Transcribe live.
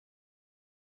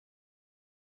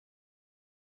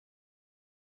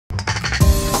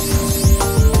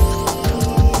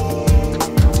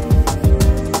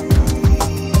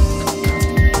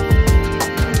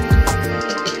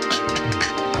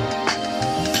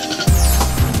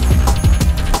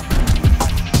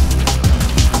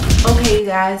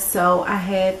guys, so I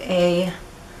have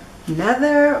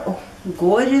another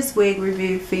gorgeous wig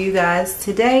review for you guys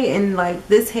today, and like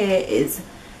this hair is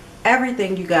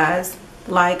everything, you guys.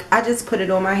 Like, I just put it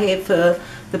on my head for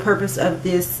the purpose of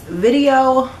this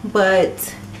video,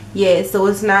 but yeah, so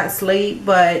it's not sleek,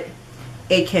 but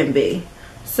it can be.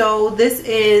 So this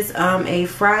is a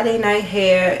Friday night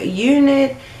hair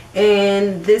unit,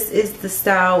 and this is the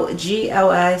style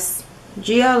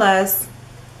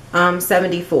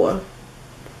GLS74,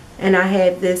 and I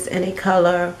have this in a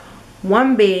color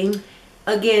 1B.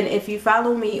 Again, if you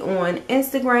follow me on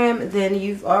Instagram, then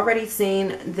you've already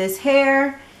seen this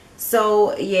hair.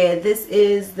 So yeah, this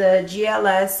is the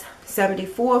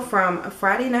GLS74 from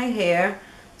Friday Night Hair.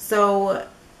 So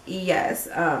yes,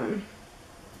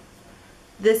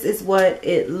 this is what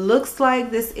it looks like.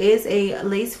 This is a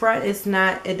lace front. It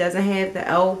doesn't have the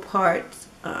L part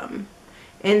in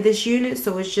this unit,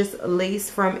 so it's just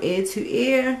lace from ear to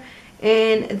ear,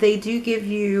 and they do give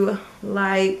you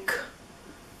like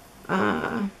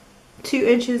 2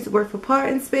 inches worth of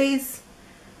parting space.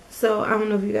 So I don't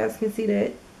know if you guys can see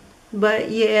that,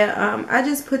 but yeah, I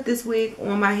just put this wig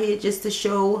on my head just to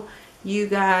show you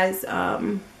guys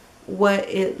what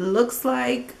it looks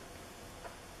like.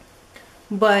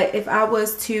 But if I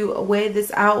was to wear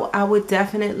this out, I would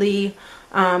definitely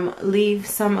leave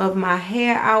some of my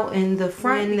hair out in the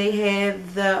front. And they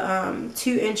have the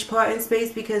 2-inch parting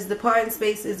space, because the parting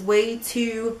space is way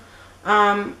too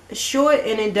short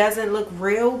and it doesn't look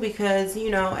real, because you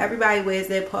know everybody wears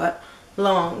their part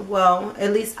long. Well,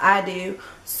 at least I do.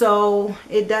 So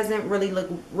it doesn't really look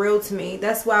real to me.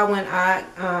 That's why when I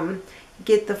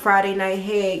get the Friday Night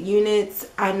Hair units,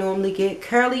 I normally get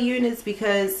curly units,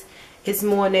 because it's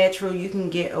more natural. You can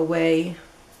get away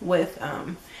with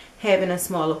having a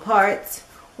smaller part,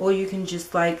 or you can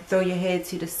just like throw your head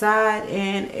to the side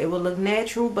and it will look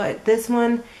natural. But this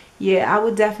one, yeah, I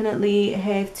would definitely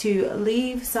have to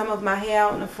leave some of my hair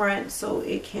out in the front so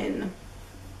it can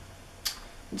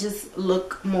just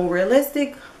look more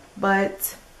realistic.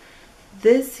 But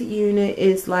this unit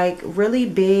is like really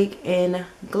big and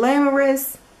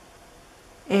glamorous,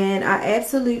 and I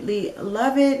absolutely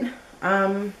love it.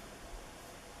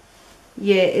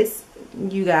 Yeah, it's,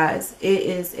 you guys, it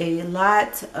is a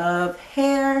lot of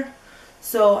hair.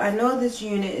 So I know this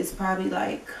unit is probably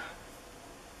like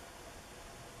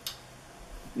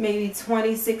maybe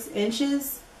 26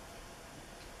 inches,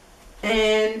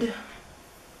 and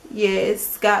yeah,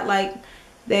 it's got like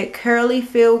that curly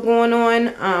feel going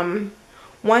on.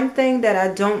 One thing that I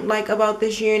don't like about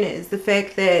this unit is the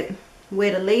fact that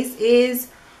where the lace is,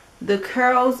 the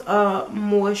curls are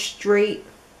more straight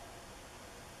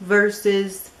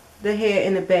versus the hair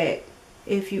in the back,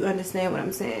 if you understand what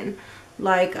I'm saying.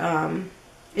 Like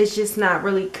it's just not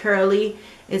really curly,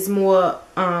 it's more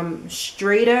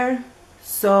straighter.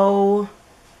 So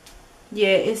yeah,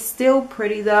 it's still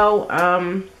pretty though.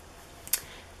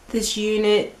 This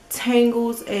unit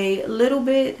tangles a little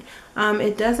bit.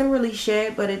 It doesn't really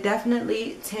shed, but it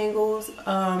definitely tangles.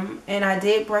 And I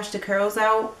did brush the curls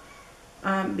out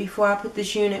before I put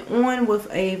this unit on with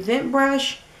a vent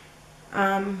brush.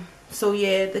 So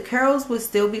yeah, the curls will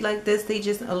still be like this. They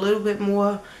just a little bit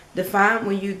more defined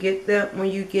when you get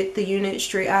the unit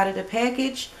straight out of the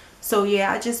package. So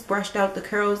yeah, I just brushed out the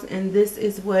curls, and this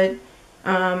is what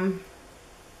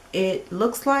it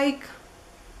looks like.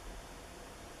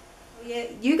 Yeah,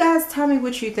 you guys tell me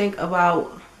what you think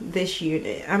about this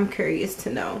unit. I'm curious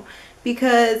to know,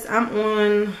 because I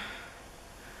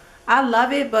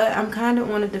love it, but I'm kind of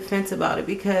on the defense about it,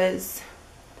 because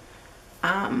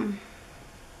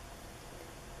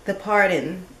the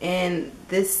parting and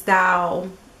this style,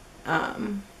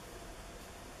 I'm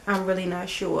really not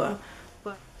sure.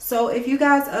 But so if you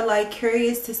guys are like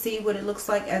curious to see what it looks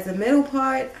like as a middle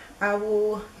part, I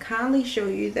will kindly show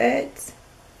you that.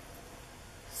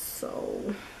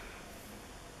 So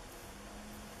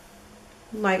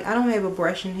like, I don't have a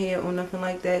brush in here or nothing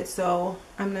like that, so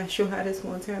I'm not sure how this is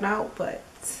going to turn out, but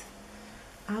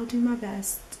I'll do my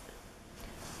best.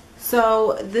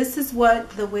 So this is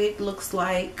what the wig looks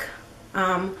like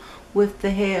with the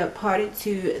hair parted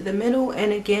to the middle.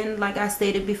 And again, like I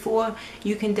stated before,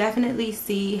 you can definitely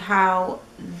see how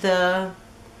the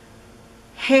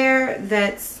hair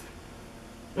that's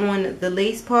on the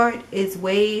lace part is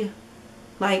way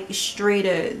like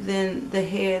straighter than the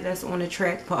hair that's on the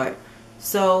track part.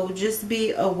 So just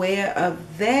be aware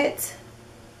of that.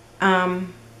 That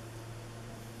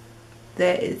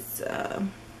is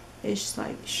it's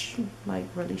like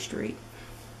really straight.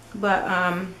 But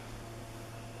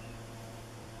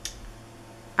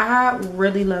I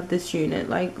really love this unit.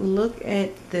 Like, look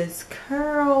at this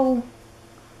curl.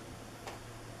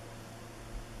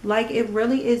 Like, it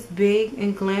really is big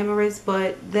and glamorous,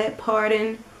 but that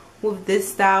parting with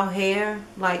this style hair,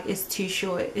 like, it's too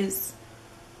short. It's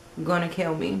gonna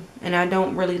kill me. And I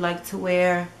don't really like to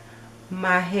wear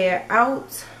my hair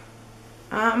out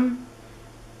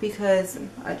because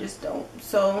I just don't.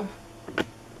 So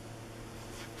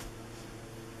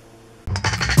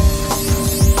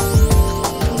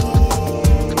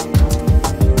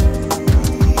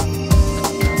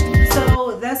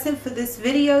that's it for this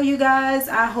video, you guys.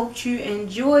 I hope you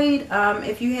enjoyed.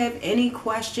 If you have any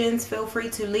questions, feel free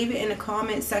to leave it in the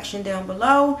comment section down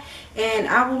below, and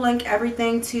I will link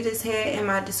everything to this hair in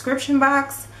my description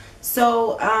box.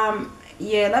 So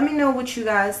yeah, let me know what you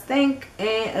guys think.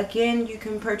 And again, you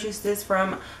can purchase this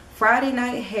from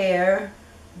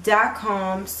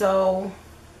FridayNightHair.com. so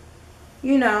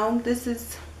you know, this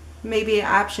is maybe an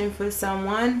option for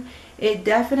someone. It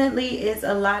definitely is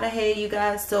a lot of hair, you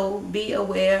guys, so be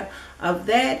aware of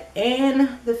that,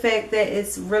 and the fact that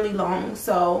it's really long.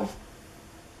 So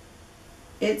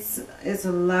it's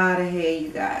a lot of hair, you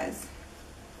guys.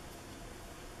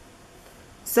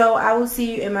 So I will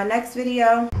see you in my next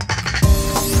video.